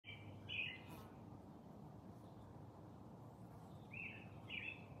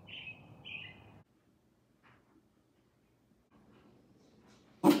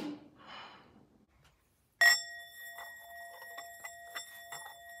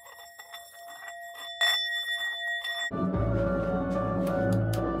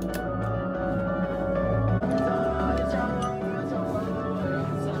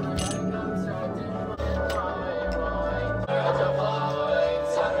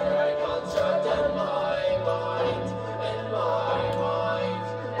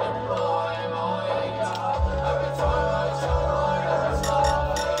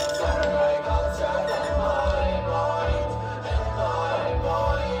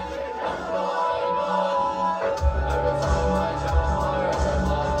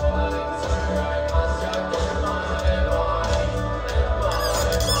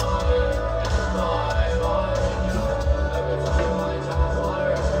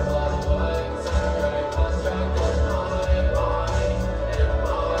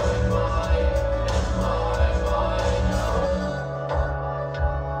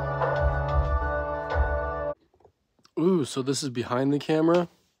So this is behind the camera.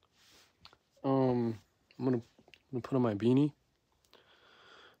 I'm gonna put on my beanie.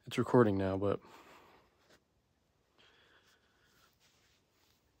 It's recording now, but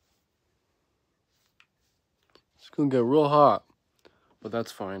it's gonna get real hot, but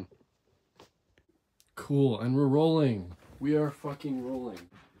that's fine. Cool, and we're rolling. We are fucking rolling.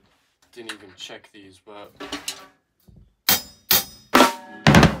 Didn't even check these, but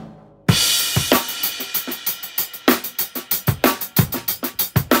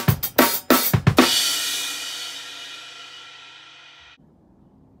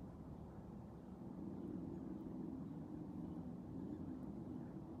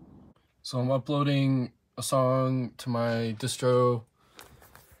so I'm uploading a song to my distro.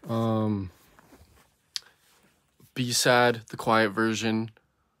 B-Sad, the quiet version.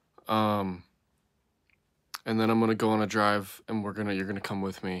 And then I'm gonna go on a drive, and you're gonna come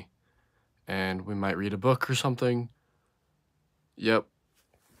with me, and we might read a book or something. Yep.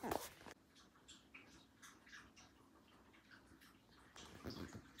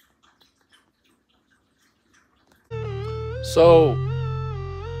 So,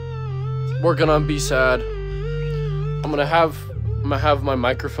 working on B-Sad. I'm gonna have my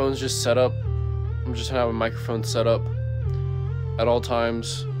microphones just set up. I'm just gonna have a microphone set up at all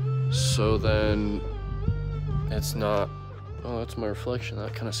times, so then it's not, oh, that's my reflection.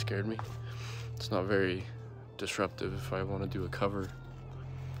 That kind of scared me. It's not very disruptive if I want to do a cover.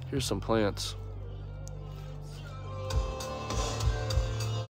 Here's some plants.